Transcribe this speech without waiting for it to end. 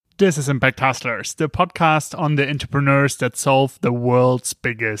This is Impact Hustlers, the podcast on the entrepreneurs that solve the world's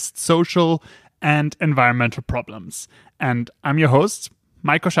biggest social and environmental problems. And I'm your host,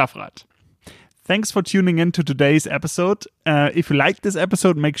 Maiko Schaffrath. Thanks for tuning in to today's episode. If you like this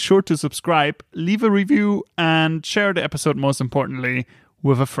episode, make sure to subscribe, leave a review, and share the episode, most importantly,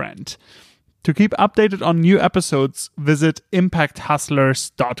 with a friend. To keep updated on new episodes, visit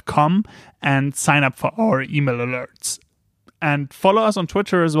impacthustlers.com and sign up for our email alerts. And follow us on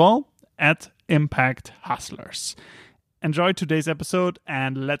Twitter as well, at Impact Hustlers. Enjoy today's episode,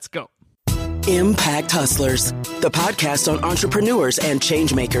 and let's go. Impact Hustlers, the podcast on entrepreneurs and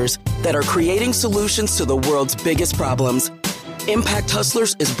changemakers that are creating solutions to the world's biggest problems. Impact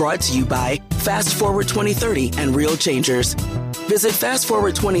Hustlers is brought to you by Fast Forward 2030 and Real Changers. Visit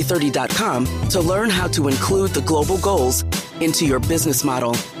fastforward2030.com to learn how to include the global goals into your business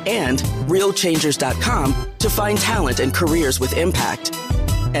model, and realchangers.com to find talent and careers with impact.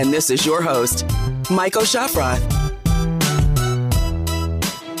 And this is your host, Maiko Schaffrath.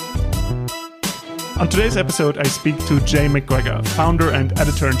 On today's episode, I speak to Jay McGregor, founder and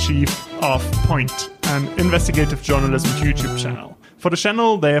editor-in-chief of Point, an investigative journalism YouTube channel. For the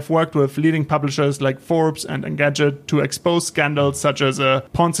channel, they have worked with leading publishers like Forbes and Engadget to expose scandals such as a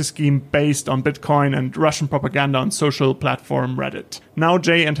Ponzi scheme based on Bitcoin and Russian propaganda on social platform Reddit. Now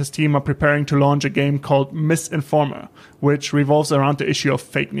Jay and his team are preparing to launch a game called Misinformer, which revolves around the issue of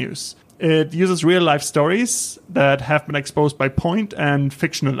fake news. It uses real-life stories that have been exposed by Point and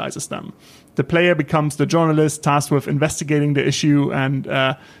fictionalizes them. The player becomes the journalist tasked with investigating the issue, and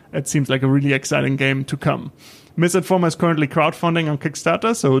it seems like a really exciting game to come. Misinformer is currently crowdfunding on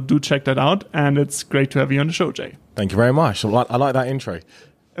Kickstarter, so do check that out. And it's great to have you on the show, Jay. Thank you very much. I like that intro.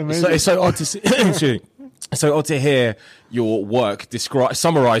 Amazing. It's so odd to see, it's so odd to hear your work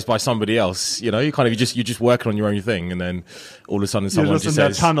summarized by somebody else. You know, you're just working on your own thing, and then all of a sudden someone just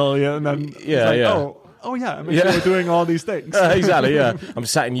says, that tunnel, and then Oh yeah, I mean, we're doing all these things. Exactly, yeah. I'm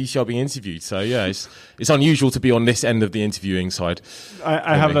sat in UCL being interviewed, so yeah, it's unusual to be on this end of the interviewing side.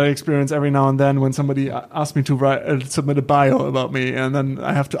 I have that experience every now and then when somebody asks me to submit a bio about me, and then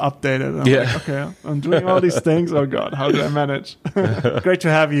I have to update it. And I'm like, okay, I'm doing all these things. Oh God, how do I manage? Great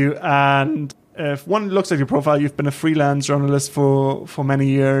to have you. And if one looks at your profile, you've been a freelance journalist for many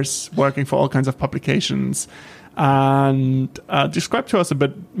years, working for all kinds of publications. And describe to us a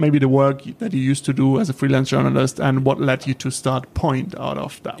bit maybe the work that you used to do as a freelance journalist and what led you to start Point out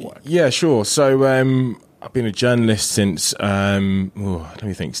of that work. Yeah, sure. So I've been a journalist since,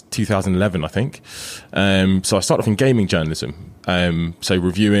 2011, I think. So I started off in gaming journalism, so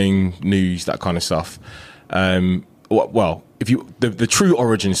reviewing news, that kind of stuff. The true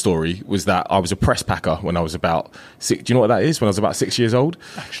origin story was that I was a press packer when I was about 6. Do you know what that is? When I was about 6 years old?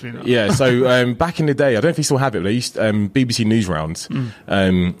 Actually, no. Yeah. So back in the day, I don't know if you still have it, but they used BBC News Rounds,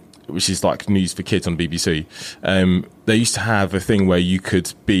 which is like news for kids on BBC. They used to have a thing where you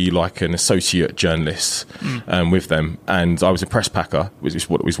could be like an associate journalist with them, and I was a press packer, which is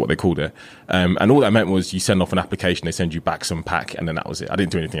what they called it. And all that meant was you send off an application, they send you back some pack, and then that was it. I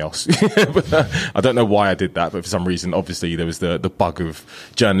didn't do anything else. But, I don't know why I did that, but for some reason, obviously, there was the bug of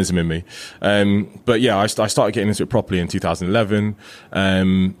journalism in me. But yeah, I started getting into it properly in 2011.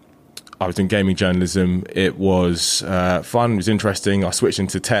 I was in gaming journalism. It was fun. It was interesting. I switched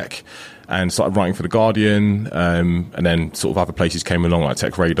into tech and started writing for The Guardian. And then sort of other places came along, like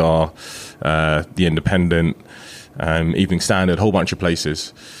Tech Radar, The Independent, Evening Standard, a whole bunch of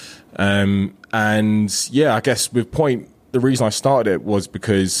places. And yeah, I guess with Point, the reason I started it was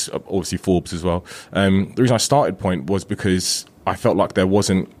because, obviously Forbes as well. The reason I started Point was because I felt like there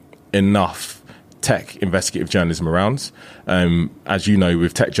wasn't enough tech investigative journalism around. As you know,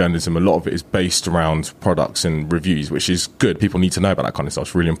 with tech journalism, a lot of it is based around products and reviews, which is good. People need to know about that kind of stuff.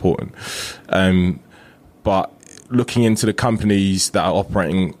 It's really important. But looking into the companies that are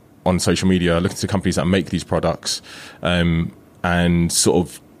operating on social media, looking to the companies that make these products, and sort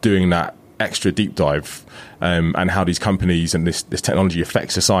of doing that extra deep dive, and how these companies and this technology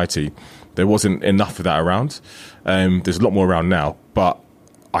affects society, there wasn't enough of that around. There's a lot more around now, but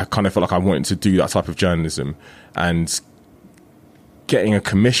I kind of felt like I wanted to do that type of journalism, and getting a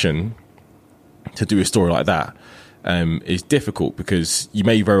commission to do a story like that is difficult, because you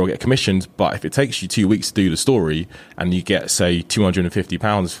may very well get commissioned, but if it takes you 2 weeks to do the story and you get, say,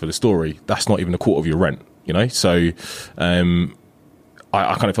 £250 for the story, that's not even a quarter of your rent, you know? So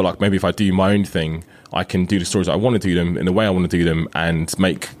I kind of feel like maybe if I do my own thing, I can do the stories I want to do them in the way I want to do them and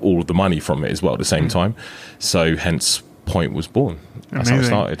make all of the money from it as well at the same time. So hence Point was born. That's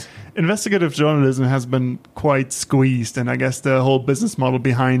Amazing. how it started. investigative journalism has been quite squeezed, and I guess the whole business model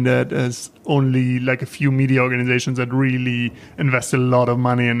behind it is only like a few media organizations that really invest a lot of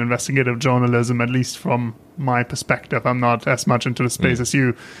money in investigative journalism, at least from my perspective. I'm not as much into the space as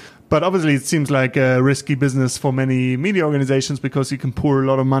you. But obviously, it seems like a risky business for many media organizations because you can pour a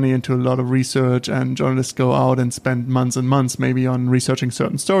lot of money into a lot of research, and journalists go out and spend months and months maybe on researching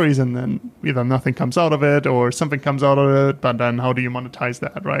certain stories, and then either nothing comes out of it or something comes out of it. But then how do you monetize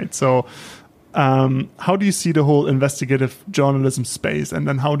that, right? So how do you see the whole investigative journalism space? And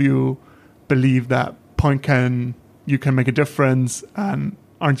then how do you believe that you can make a difference? And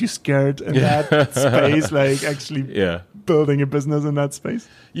aren't you scared in that space, like actually building a business in that space?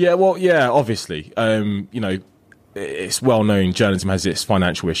 Yeah, well, yeah, obviously. It's well known journalism has its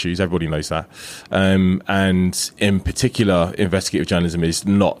financial issues. Everybody knows that. And in particular, investigative journalism is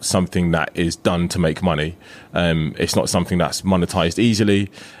not something that is done to make money. It's not something that's monetized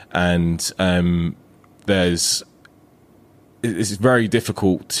easily. And it's very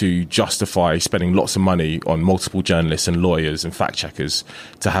difficult to justify spending lots of money on multiple journalists and lawyers and fact checkers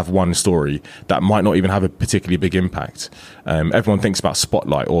to have one story that might not even have a particularly big impact. Everyone thinks about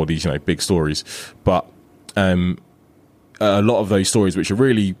Spotlight or these, big stories, but a lot of those stories, which are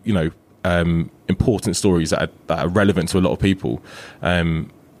really, important stories that are relevant to a lot of people,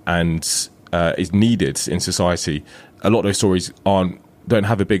 and is needed in society. A lot of those stories don't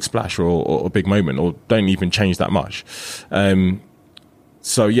have a big splash or a big moment, or don't even change that much.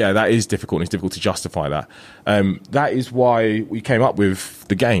 So yeah, that is difficult. It's difficult to justify that. That is why we came up with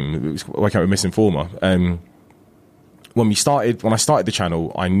the game. We came up with Misinformer. When I started the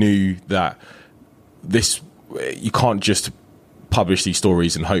channel, I knew that you can't just publish these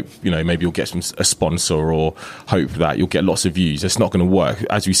stories and hope, maybe you'll get a sponsor or hope that you'll get lots of views. It's not going to work.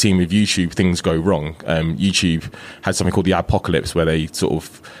 As we've seen with YouTube, things go wrong. YouTube had something called the apocalypse, where they sort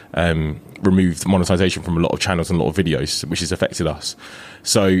of removed monetization from a lot of channels and a lot of videos, which has affected us.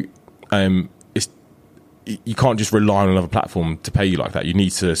 So you can't just rely on another platform to pay you like that. You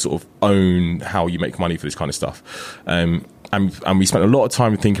need to sort of own how you make money for this kind of stuff. And we spent a lot of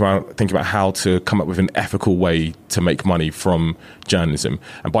time thinking about how to come up with an ethical way to make money from journalism.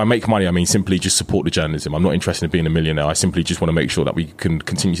 And by make money, I mean simply just support the journalism. I'm not interested in being a millionaire. I simply just want to make sure that we can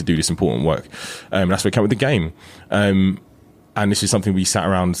continue to do this important work. That's why we came up with the game. And this is something we sat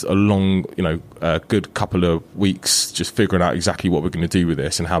around a good couple of weeks just figuring out exactly what we're going to do with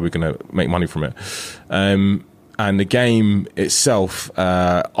this and how we're going to make money from it. And the game itself,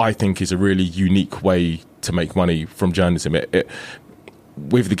 I think, is a really unique way to make money from journalism.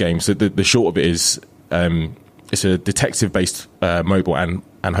 With the game, so the short of it is, it's a detective-based mobile and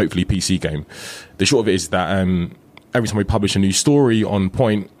hopefully PC game. The short of it is that every time we publish a new story on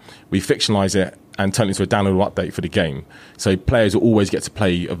Point, we fictionalize it and turn it into a downloadable update for the game. So players will always get to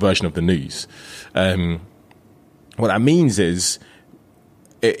play a version of the news. What that means is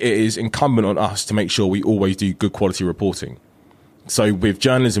it is incumbent on us to make sure we always do good quality reporting. So with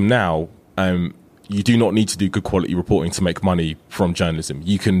journalism now, you do not need to do good quality reporting to make money from journalism.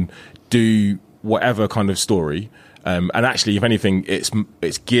 You can do whatever kind of story. And actually, if anything,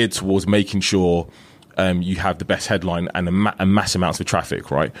 it's geared towards making sure you have the best headline and mass amounts of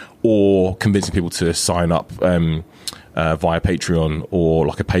traffic, right? Or convincing people to sign up via Patreon or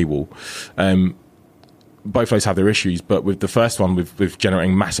like a paywall. Both of those have their issues, but with the first one, with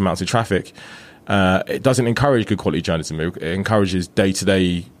generating mass amounts of traffic, it doesn't encourage good quality journalism. It encourages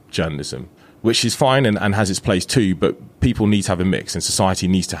day-to-day journalism, which is fine and has its place too, but people need to have a mix and society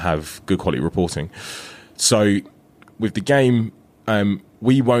needs to have good quality reporting. So with the game,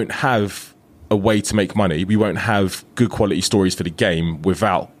 we won't have a way to make money. We won't have good quality stories for the game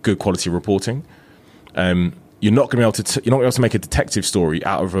without good quality reporting. You're not going to be able to make a detective story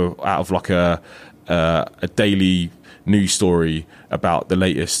out of like a daily news story about the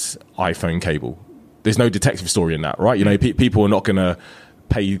latest iPhone cable. There's no detective story in that, right? People are not going to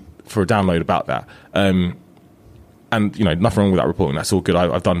pay for a download about that. And nothing wrong with that reporting. That's all good.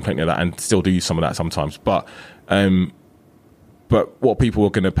 I've done plenty of that and still do some of that sometimes. But what people are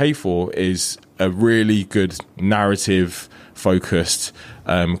going to pay for is a really good narrative focused,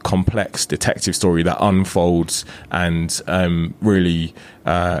 complex detective story that unfolds and really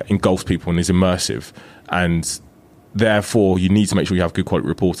engulfs people and is immersive. And therefore, you need to make sure you have good quality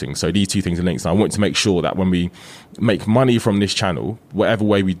reporting. So these two things are linked. And I want to make sure that when we make money from this channel, whatever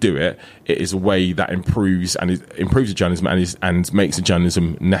way we do it, it is a way that improves the journalism and makes the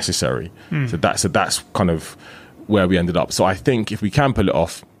journalism necessary. So that's kind of where we ended up. So I think if we can pull it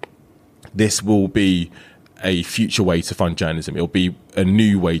off, this will be a future way to fund journalism. It'll be a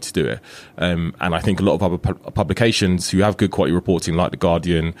new way to do it. And I think a lot of other publications who have good quality reporting, like The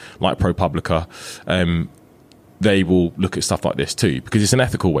Guardian, like ProPublica, they will look at stuff like this too, because it's an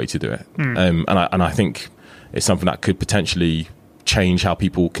ethical way to do it. And I think it's something that could potentially change how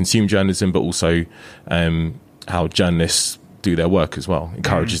people consume journalism, but also how journalists do their work as well.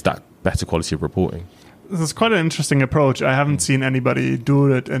 Encourages that better quality of reporting. This is quite an interesting approach. I haven't seen anybody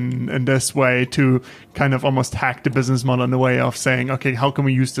do it in this way, to kind of almost hack the business model in a way of saying, okay, how can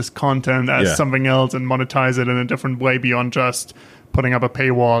we use this content as something else and monetize it in a different way beyond just putting up a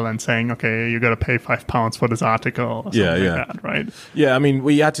paywall and saying, okay, you got to pay £5 for this article or something like that, right? Yeah, I mean,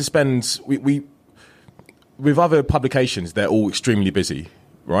 we had to spend... we with other publications, they're all extremely busy,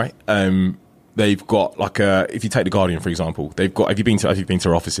 right? They've got like if you take The Guardian, for example, they've got, have you been to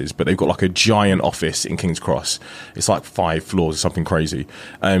their offices, but they've got like a giant office in King's Cross. It's like 5 floors or something crazy.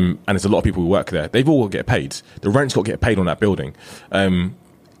 And there's a lot of people who work there. They've all got to get paid. The rent's got to get paid on that building.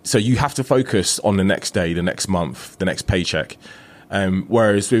 So you have to focus on the next day, the next month, the next paycheck.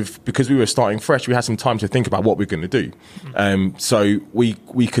 Whereas because we were starting fresh, we had some time to think about what we're going to do. So we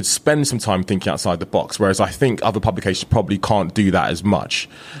could spend some time thinking outside the box, whereas I think other publications probably can't do that as much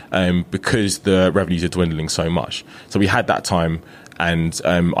because the revenues are dwindling so much. So we had that time, and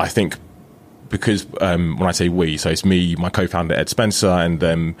I think because when I say we, so it's me, my co-founder Ed Spencer, and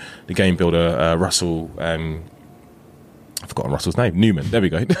the game builder Russell... I've forgotten Russell's name. Newman. There we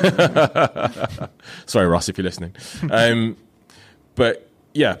go. Sorry, Russ, if you're listening. But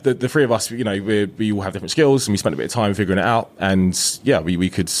yeah, the three of us, we all have different skills, and we spent a bit of time figuring it out. And yeah, we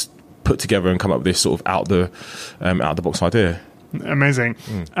could put together and come up with this sort of out of the box idea. Amazing.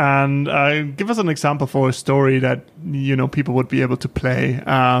 And give us an example for a story that people would be able to play.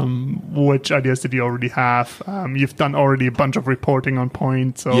 Which ideas did you already have? You've done already a bunch of reporting on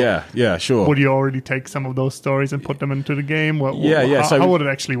Point, so yeah, sure. Would you already take some of those stories and put them into the game? How would it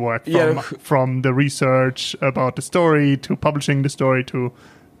actually work from the research about the story to publishing the story to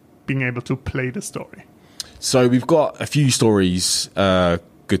being able to play the story? So we've got a few stories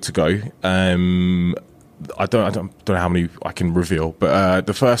good to go. I don't know how many I can reveal, but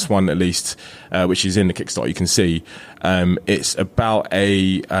the first one, at least, which is in the Kickstarter, you can see it's about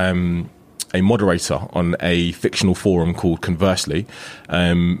a moderator on a fictional forum called Conversely.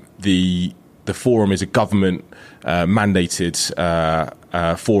 The forum is a government mandated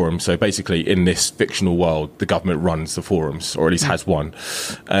forum, so basically in this fictional world, the government runs the forums, or at least has one,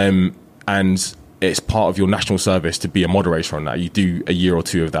 and it's part of your national service to be a moderator on that. You do a year or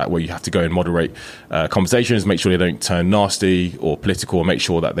two of that where you have to go and moderate conversations, make sure they don't turn nasty or political, or make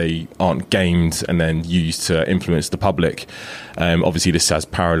sure that they aren't gamed and then used to influence the public. Obviously, this has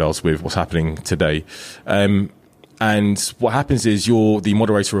parallels with what's happening today. And what happens is you're the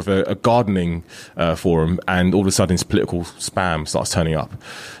moderator of a gardening forum, and all of a sudden this political spam starts turning up.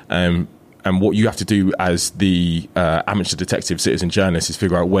 And what you have to do as the amateur detective, citizen journalist, is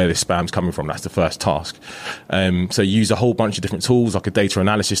figure out where this spam's coming from. That's the first task. So you use a whole bunch of different tools, like a data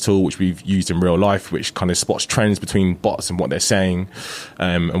analysis tool, which we've used in real life, which kind of spots trends between bots and what they're saying,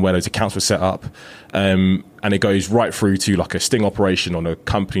 and where those accounts were set up. And it goes right through to like a sting operation on a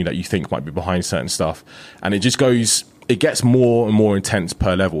company that you think might be behind certain stuff. And it just goes... It gets more and more intense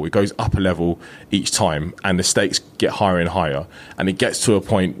per level. It goes up a level each time, and the stakes get higher and higher. And it gets to a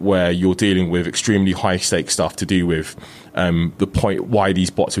point where you're dealing with extremely high stake stuff to do with the point why these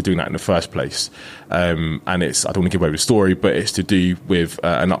bots are doing that in the first place. And it's, I don't want to give away the story, but it's to do with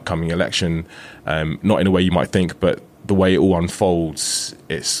an upcoming election, not in a way you might think, but the way it all unfolds,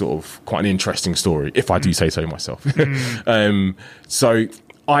 it's sort of quite an interesting story, if I do say so myself. So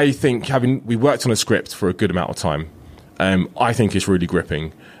I think we worked on a script for a good amount of time. I think it's really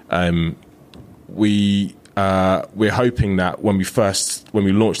gripping. We're hoping that when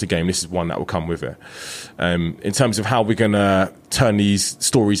we launch the game, this is one that will come with it. In terms of how we're going to turn these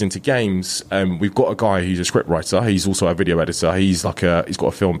stories into games, we've got a guy who's a script writer. He's also a video editor. He's got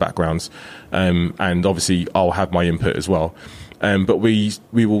a film background, and obviously I'll have my input as well. But we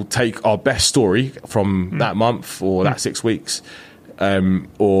will take our best story from that month or that 6 weeks,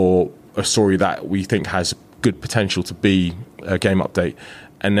 or a story that we think has good potential to be a game update,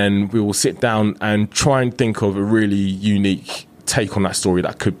 and then we will sit down and try and think of a really unique take on that story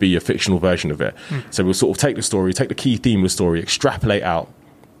that could be a fictional version of it. So we'll sort of take the story, take the key theme of the story, extrapolate out,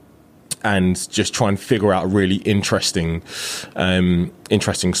 and just try and figure out a really interesting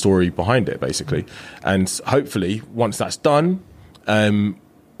story behind it, basically. And hopefully, once that's done, the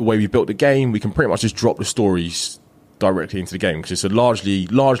way we built the game, we can pretty much just drop the stories directly into the game, because it's a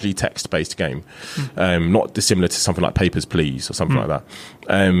largely text-based game, not dissimilar to something like Papers, Please or something like that.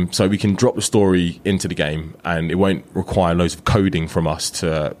 So we can drop the story into the game, and it won't require loads of coding from us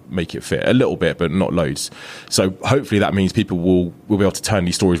to make it fit. A little bit, but not loads. So hopefully that means people will be able to turn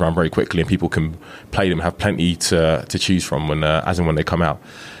these stories around very quickly, and people can play them, have plenty to choose from as and when they come out.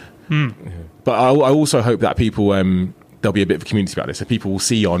 But I also hope that people, there'll be a bit of a community about this, so people will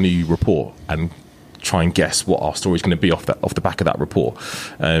see our new report and try and guess what our story is going to be off the back of that report.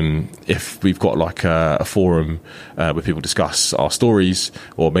 If we've got like a forum where people discuss our stories,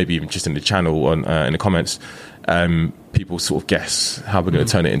 or maybe even just in the channel in the comments, people sort of guess how we're going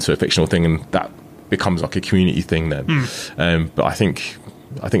to turn it into a fictional thing, and that becomes like a community thing then. But I think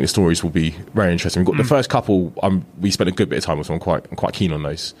the stories will be very interesting. We've got the first couple. We spent a good bit of time with, so I'm quite keen on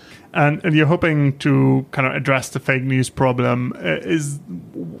those. And you're hoping to kind of address the fake news problem.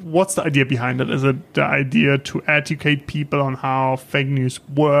 What's the idea behind it? Is it the idea to educate people on how fake news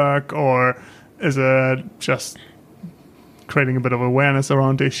work, or is it just creating a bit of awareness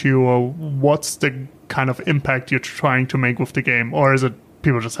around the issue, or what's the kind of impact you're trying to make with the game, or is it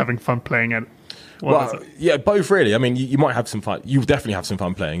people just having fun playing it? Well, yeah, both really. I mean, you might have some fun. You definitely have some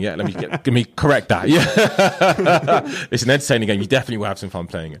fun playing. Yeah, let me correct that. Yeah, it's an entertaining game. You definitely will have some fun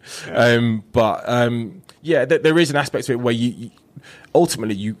playing it. Yeah, there is an aspect to it where you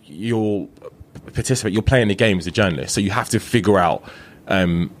ultimately you'll participate. You're playing the game as a journalist, so you have to figure out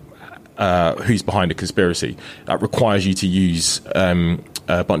who's behind a conspiracy. That requires you to use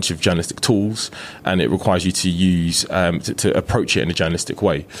a bunch of journalistic tools, and it requires you to use to approach it in a journalistic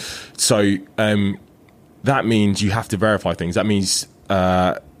way. So that means you have to verify things. That means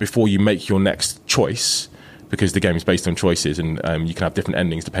before you make your next choice, because the game is based on choices, and you can have different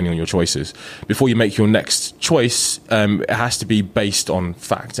endings depending on your choices. Before you make your next choice, it has to be based on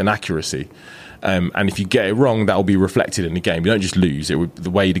fact and accuracy. And if you get it wrong, that will be reflected in the game. You don't just lose. The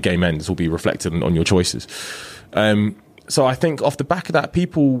way the game ends will be reflected on your choices. So I think off the back of that,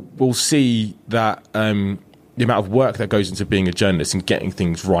 people will see that the amount of work that goes into being a journalist and getting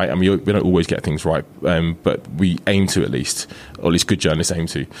things right. I mean, we don't always get things right, but we aim to, at least good journalists aim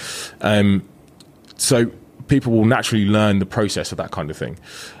to. So people will naturally learn the process of that kind of thing.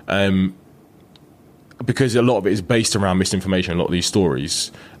 Because a lot of it is based around misinformation, a lot of these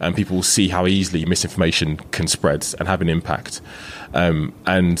stories, and people will see how easily misinformation can spread and have an impact.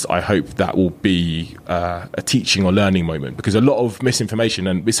 And I hope that will be a teaching or learning moment, because a lot of misinformation,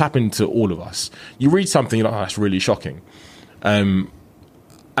 and it's happened to all of us, you read something, you're like, oh, that's really shocking. And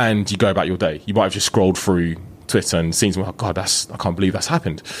you go about your day. You might have just scrolled through Twitter and seen something, oh, God, I can't believe that's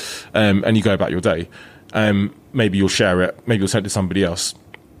happened. And you go about your day. Maybe you'll share it, maybe you'll send it to somebody else.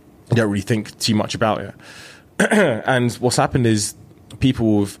 You don't really think too much about it. And what's happened is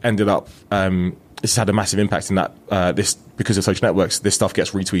people have ended up, this has had a massive impact in that because of social networks, this stuff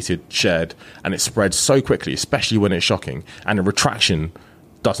gets retweeted, shared, and it spreads so quickly, especially when it's shocking. And the retraction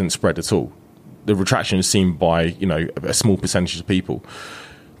doesn't spread at all. The retraction is seen by, a small percentage of people.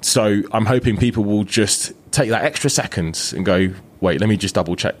 So I'm hoping people will just take that extra second and go, wait, let me just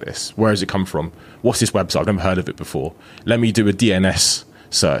double check this. Where has it come from? What's this website? I've never heard of it before. Let me do a DNS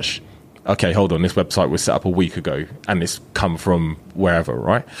search. Okay, hold on, this website was set up a week ago and it's come from wherever,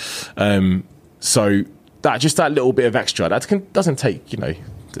 right? So that little bit of extra, doesn't take,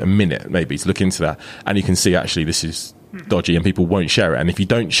 a minute maybe to look into that, and you can see actually this is dodgy and people won't share it. And if you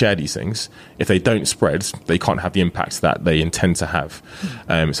don't share these things, if they don't spread, they can't have the impact that they intend to have.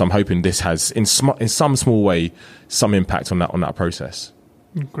 So I'm hoping this has in some small way some impact on that process.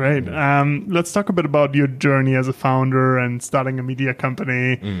 Great. Let's talk a bit about your journey as a founder and starting a media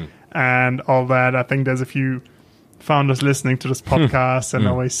company and all that. I think there's a few founders listening to this podcast and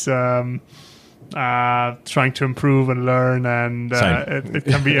always trying to improve and learn. And it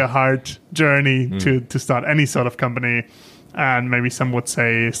can be a hard journey to start any sort of company. And maybe some would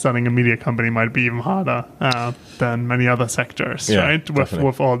say starting a media company might be even harder than many other sectors, right?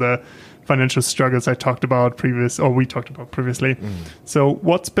 With all the financial struggles we talked about previously. So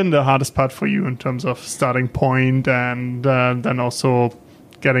what's been the hardest part for you in terms of starting Point and then also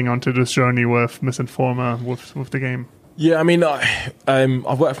getting onto this journey with Misinformer, with the game? Yeah, I mean,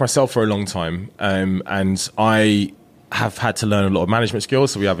 I've worked for myself for a long time, and I have had to learn a lot of management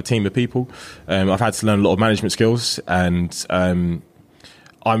skills. So we have a team of people. I've had to learn a lot of management skills, and I'm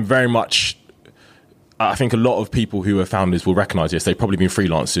very much... I think a lot of people who are founders will recognise this. They've probably been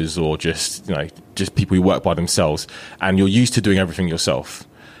freelancers or just people who work by themselves, and you're used to doing everything yourself.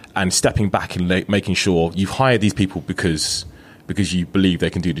 And stepping back and making sure you've hired these people because you believe they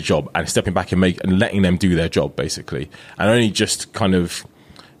can do the job, and stepping back and letting them do their job basically, and only just kind of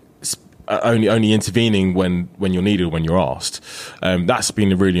only intervening when you're needed, when you're asked. That's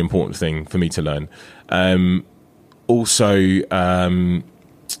been a really important thing for me to learn. Also,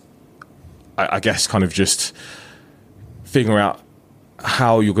 I guess kind of just figuring out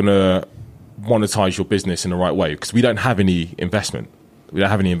how you're going to monetize your business in the right way, because we don't have any investment.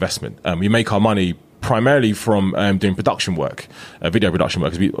 We make our money primarily from doing production work, video production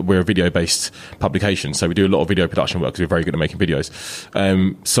work, because we're a video-based publication. So we do a lot of video production work because we're very good at making videos.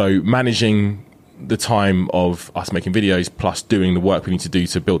 So managing the time of us making videos plus doing the work we need to do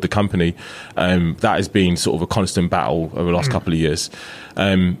to build the company, that has been sort of a constant battle over the last couple of years.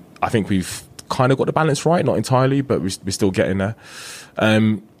 I think we've kind of got the balance right, not entirely, but we're still getting there.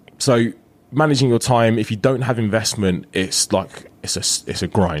 So managing your time, if you don't have investment, it's a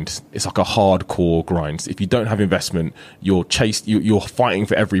grind. It's like a hardcore grind. If you don't have investment, you're fighting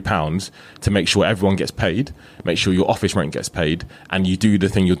for every pound to make sure everyone gets paid, make sure your office rent gets paid, and you do the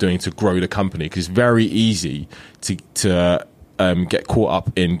thing you're doing to grow the company. Because it's very easy to get caught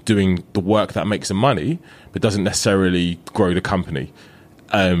up in doing the work that makes the money, but doesn't necessarily grow the company.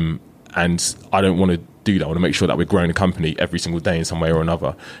 And I don't want to do that. I want to make sure that we're growing the company every single day in some way or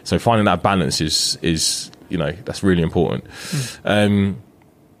another. So finding that balance is that's really important.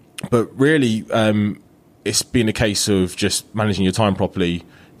 But really, it's been a case of just managing your time properly,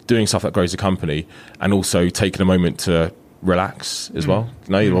 doing stuff that grows the company, and also taking a moment to relax as well.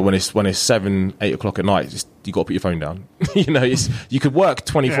 When it's 7, 8 o'clock at night, you got to put your phone down. You could work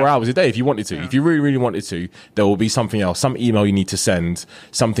 24 hours a day if you wanted to. If you really, really wanted to, there will be something else, some email you need to send,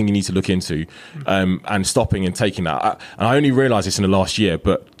 something you need to look into, and stopping and taking that. And I only realised this in the last year,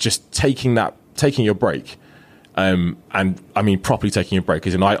 but just taking your break, and I mean properly taking a break,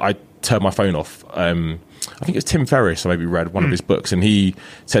 because I turned my phone off. I think it was Tim Ferriss, I maybe read one of his books, and he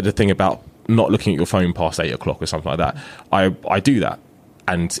said the thing about not looking at your phone past 8 o'clock or something like that. I do that,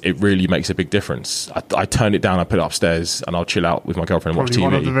 and it really makes a big difference. I turn it down, I put it upstairs, and I'll chill out with my girlfriend and watch TV.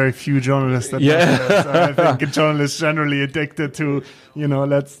 One of the very few journalists that does that. I think journalists generally addicted to,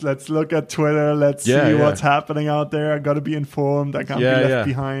 let's look at Twitter, let's see what's happening out there. I got to be informed. I can't be left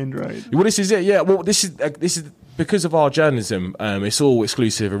behind, right? Well, this is it. Yeah. Well, this is because of our journalism. It's all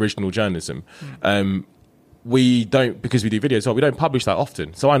exclusive, original journalism. We don't, because we do videos, we don't publish that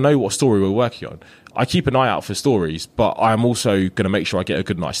often. So I know what story we're working on. I keep an eye out for stories, but I'm also going to make sure I get a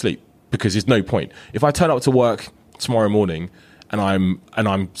good night's sleep, because there's no point. If I turn up to work tomorrow morning and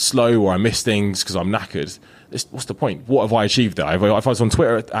I'm slow, or I miss things because I'm knackered, what's the point? What have I achieved there? If I was on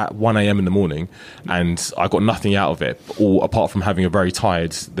Twitter at 1 a.m. in the morning and I got nothing out of it, or apart from having being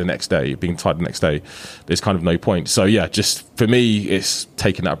tired the next day, there's kind of no point. So yeah, just for me, it's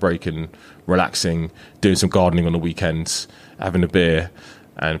taking that break and relaxing, doing some gardening on the weekends, having a beer,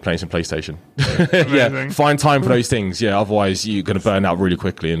 and playing some PlayStation. Find time for those things. Otherwise you're going to burn out really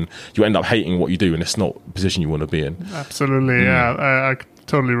quickly, and you end up hating what you do, and it's not a position you want to be in. Absolutely. I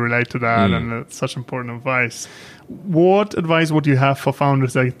totally relate to that, and it's such important advice. What advice would you have for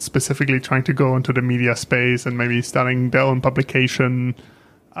founders that are specifically trying to go into the media space and maybe starting their own publication?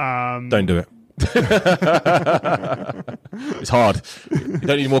 Don't do it. It's hard. You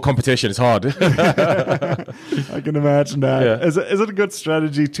don't need more competition. It's hard. I can imagine that. Yeah. Is it a good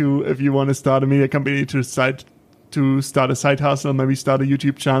strategy to, if you want to start a media company, to start a side hustle, maybe start a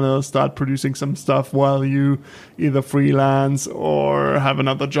YouTube channel, start producing some stuff while you either freelance or have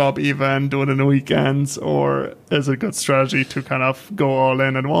another job, even do it in the weekends? Or is it a good strategy to kind of go all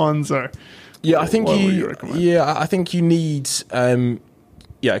in at once? Or I think I think you need.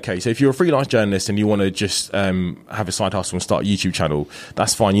 Okay, so if you're a freelance journalist and you want to just have a side hustle and start a YouTube channel,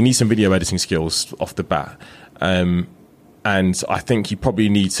 that's fine. You need some video editing skills off the bat. And I think you probably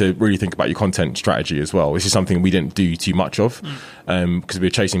need to really think about your content strategy as well. This is something we didn't do too much of, because we were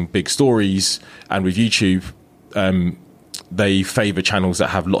chasing big stories. And with YouTube, they favour channels that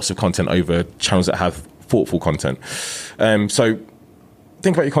have lots of content over channels that have thoughtful content. So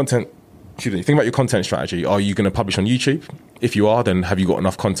think about your content. Think about your content strategy. Are you going to publish on YouTube? If you are, then have you got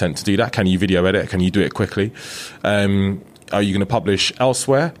enough content to do that? Can you video edit? Can you do it quickly? Are you going to publish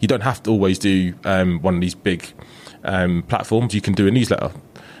elsewhere? You don't have to always do one of these big platforms. You can do a newsletter.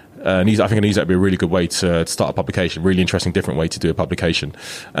 I think a newsletter would be a really good way to start a publication. Really interesting, different way to do a publication.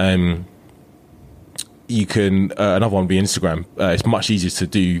 You can another one would be Instagram. It's much easier to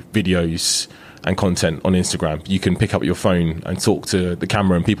do videos and content on Instagram. You can pick up your phone and talk to the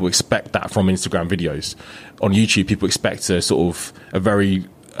camera, and people expect that from Instagram videos. On YouTube, people expect a sort of a very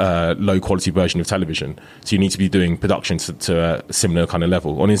low quality version of television. So you need to be doing production to a similar kind of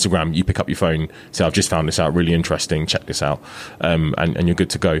level. On Instagram, you pick up your phone, say, I've just found this out, really interesting, check this out, and you're good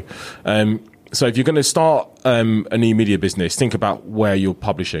to go. So if you're going to start a new media business, think about where you're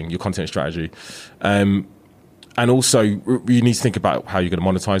publishing, your content strategy. And also, you need to think about how you're going to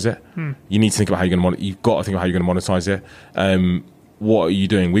monetize it. You need to think about how you're going to you've got to think about how you're going to monetize it. What are you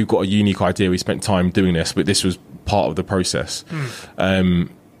doing? We've got a unique idea. We spent time doing this, but this was part of the process. But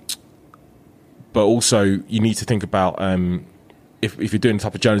also, you need to think about if you're doing the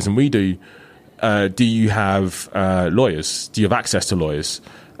type of journalism we do you have lawyers? Do you have access to lawyers?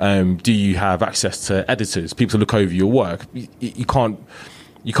 Do you have access to editors, people to look over your work? You can't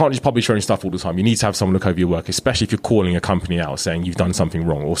just publish your own stuff all the time. You need to have someone look over your work, especially if you're calling a company out saying you've done something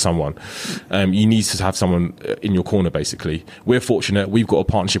wrong or someone. You need to have someone in your corner, basically. We're fortunate. We've got a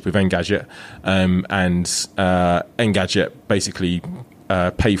partnership with Engadget, and Engadget basically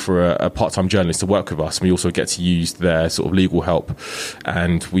pay for a part-time journalist to work with us. We also get to use their sort of legal help,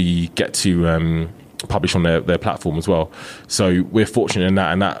 and we get to publish on their platform as well. So we're fortunate in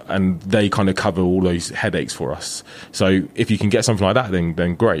that, and they kind of cover all those headaches for us. So if you can get something like that,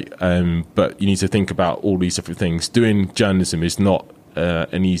 then great. But you need to think about all these different things. Doing journalism is not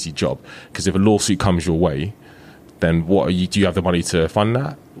an easy job, because if a lawsuit comes your way, then do you have the money to fund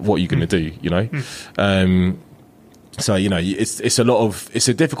that? What are you going to do? You know. So it's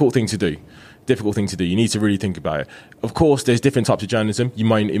a difficult thing to do. You need to really think about it. Of course, there's different types of journalism. You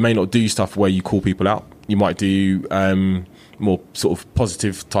may not do stuff where you call people out. You might do more sort of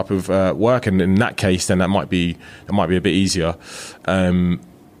positive type of work, and in that case, then that might be a bit easier.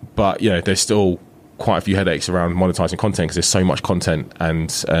 But there's still quite a few headaches around monetizing content, because there's so much content, and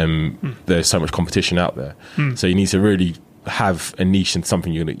there's so much competition out there. So you need to really have a niche and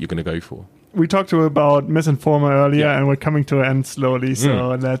something you're going to go for. We talked about Misinformer earlier, and we're coming to an end slowly.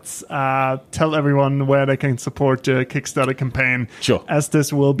 So let's tell everyone where they can support the Kickstarter campaign. Sure. As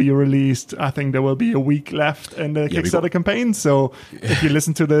this will be released, I think there will be a week left in the Kickstarter campaign. So if you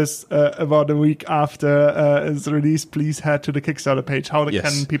listen to this about a week after it's released, please head to the Kickstarter page. How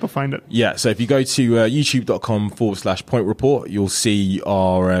can people find it? Yeah. So if you go to youtube.com/Point Report, you'll see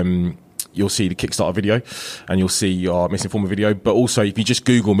our... You'll see the Kickstarter video, and you'll see our Misinformer video. But also, if you just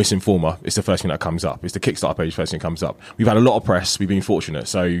Google Misinformer, it's the first thing that comes up. It's the Kickstarter page, first thing that comes up. We've had a lot of press. We've been fortunate.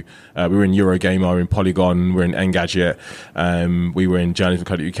 So we were in Eurogamer, we're in Polygon, we're in Engadget, we were in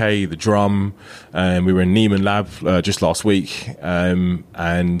Journalism.co.uk, The Drum, we were in Neiman Lab just last week.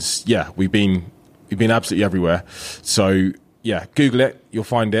 And yeah, we've been absolutely everywhere. So yeah, Google it, you'll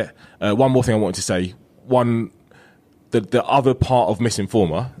find it. One more thing I wanted to say. The other part of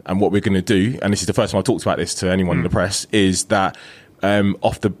Misinformer, and what we're going to do, and this is the first time I've talked about this to anyone in the press, is that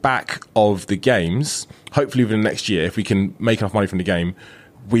off the back of the games, hopefully within the next year, if we can make enough money from the game,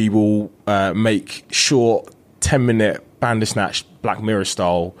 we will make short 10-minute Bandersnatch Black Mirror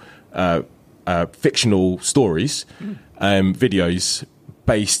style fictional stories, videos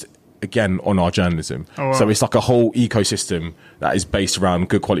based again on our journalism. Oh, wow. So it's like a whole ecosystem that is based around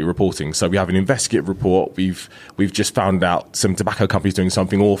good quality reporting. So we have an investigative report. We've just found out some tobacco companies doing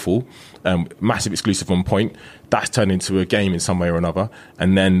something awful, massive exclusive on Point. That's turned into a game in some way or another,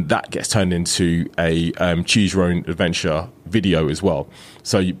 and then that gets turned into a choose your own adventure video as well.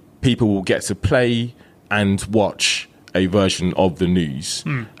 So people will get to play and watch a version of the news,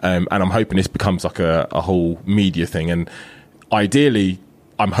 and I'm hoping this becomes like a whole media thing. And ideally,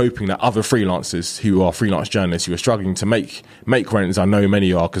 I'm hoping that other freelancers who are freelance journalists who are struggling to make rent, as I know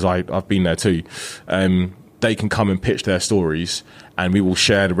many are, because I've been there too, they can come and pitch their stories, and we will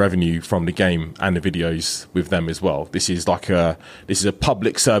share the revenue from the game and the videos with them as well. This is a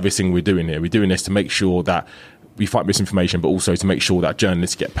public service thing we're doing here. We're doing this to make sure that we fight misinformation, but also to make sure that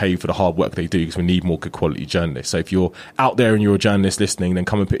journalists get paid for the hard work they do, because we need more good quality journalists. So if you're out there and you're a journalist listening, then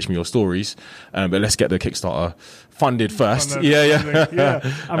come and pitch me your stories. But let's get the Kickstarter funded first. Yeah.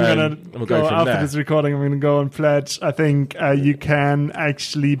 I'm gonna go after this recording. I'm gonna go and pledge. I think you can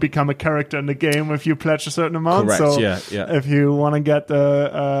actually become a character in the game if you pledge a certain amount. Correct. So yeah. if you want to get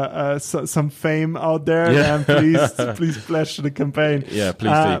some fame out there, then please pledge to the campaign. Yeah,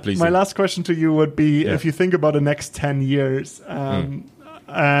 please do. My last question to you would be: if you think about the next 10 years,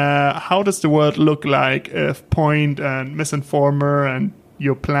 how does the world look like if Point and Misinformer and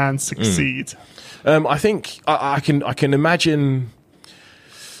your plans succeed? I think I can imagine.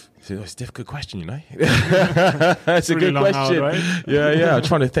 It's a difficult question, you know. It's a good question. Out, right? Yeah. I'm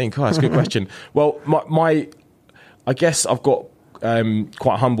trying to think. Oh, that's a good question. Well, I guess I've got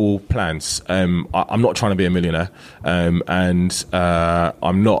quite humble plans. I'm not trying to be a millionaire, and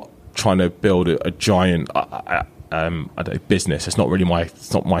I'm not trying to build a giant business. It's not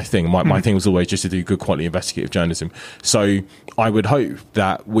my thing. My thing was always just to do good quality investigative journalism. So I would hope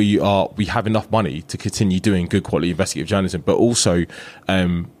that we have enough money to continue doing good quality investigative journalism, but also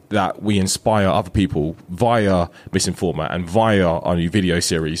that we inspire other people via Misinformer and via our new video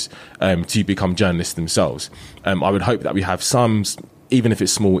series to become journalists themselves. I would hope that we have some, even if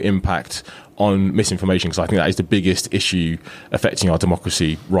it's small, impact on misinformation, because I think that is the biggest issue affecting our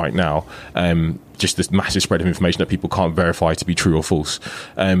democracy right now. Just this massive spread of information that people can't verify to be true or false.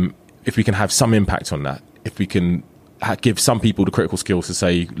 If we can have some impact on that, if we can give some people the critical skills to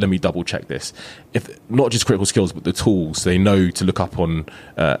say, let me double check this. If not just critical skills, but the tools they know to look up on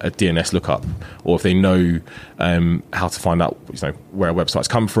a DNS lookup, or if they know how to find out where websites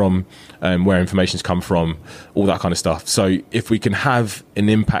come from, where information's come from, all that kind of stuff. So if we can have an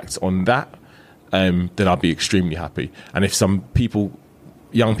impact on that, then I'll be extremely happy. And if some people,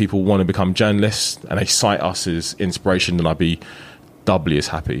 young people, want to become journalists and they cite us as inspiration, then I'll be doubly as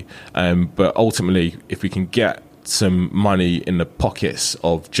happy. But ultimately, if we can get some money in the pockets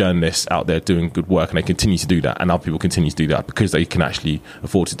of journalists out there doing good work, and they continue to do that, and other people continue to do that because they can actually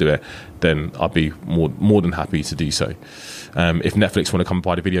afford to do it, then I'll be more than happy to do so. If Netflix want to come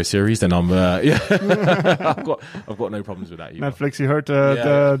by the video series, then I'm I've got no problems with that either. Netflix, you heard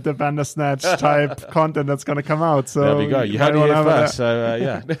the Bandersnatch type content that's going to come out. So there we go. You heard it here first. So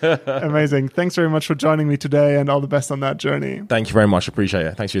yeah, amazing. Thanks very much for joining me today, and all the best on that journey. Thank you very much. Appreciate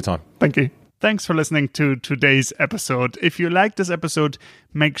it. Thanks for your time. Thank you. Thanks for listening to today's episode. If you liked this episode,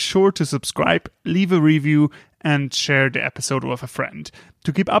 make sure to subscribe, leave a review, and share the episode with a friend.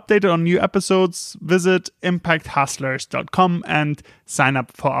 To keep updated on new episodes, visit impacthustlers.com and sign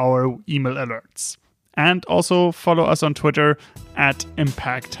up for our email alerts. And also follow us on Twitter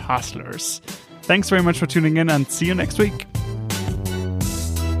 @ImpactHustlers. Thanks very much for tuning in, and see you next week.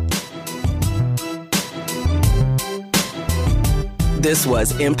 This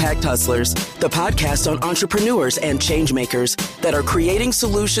was Impact Hustlers, the podcast on entrepreneurs and changemakers that are creating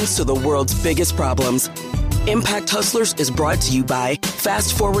solutions to the world's biggest problems. Impact Hustlers is brought to you by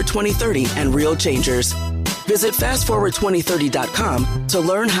Fast Forward 2030 and Real Changers. Visit fastforward2030.com to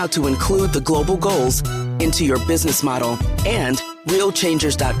learn how to include the global goals into your business model, and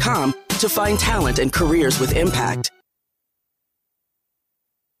realchangers.com to find talent and careers with impact.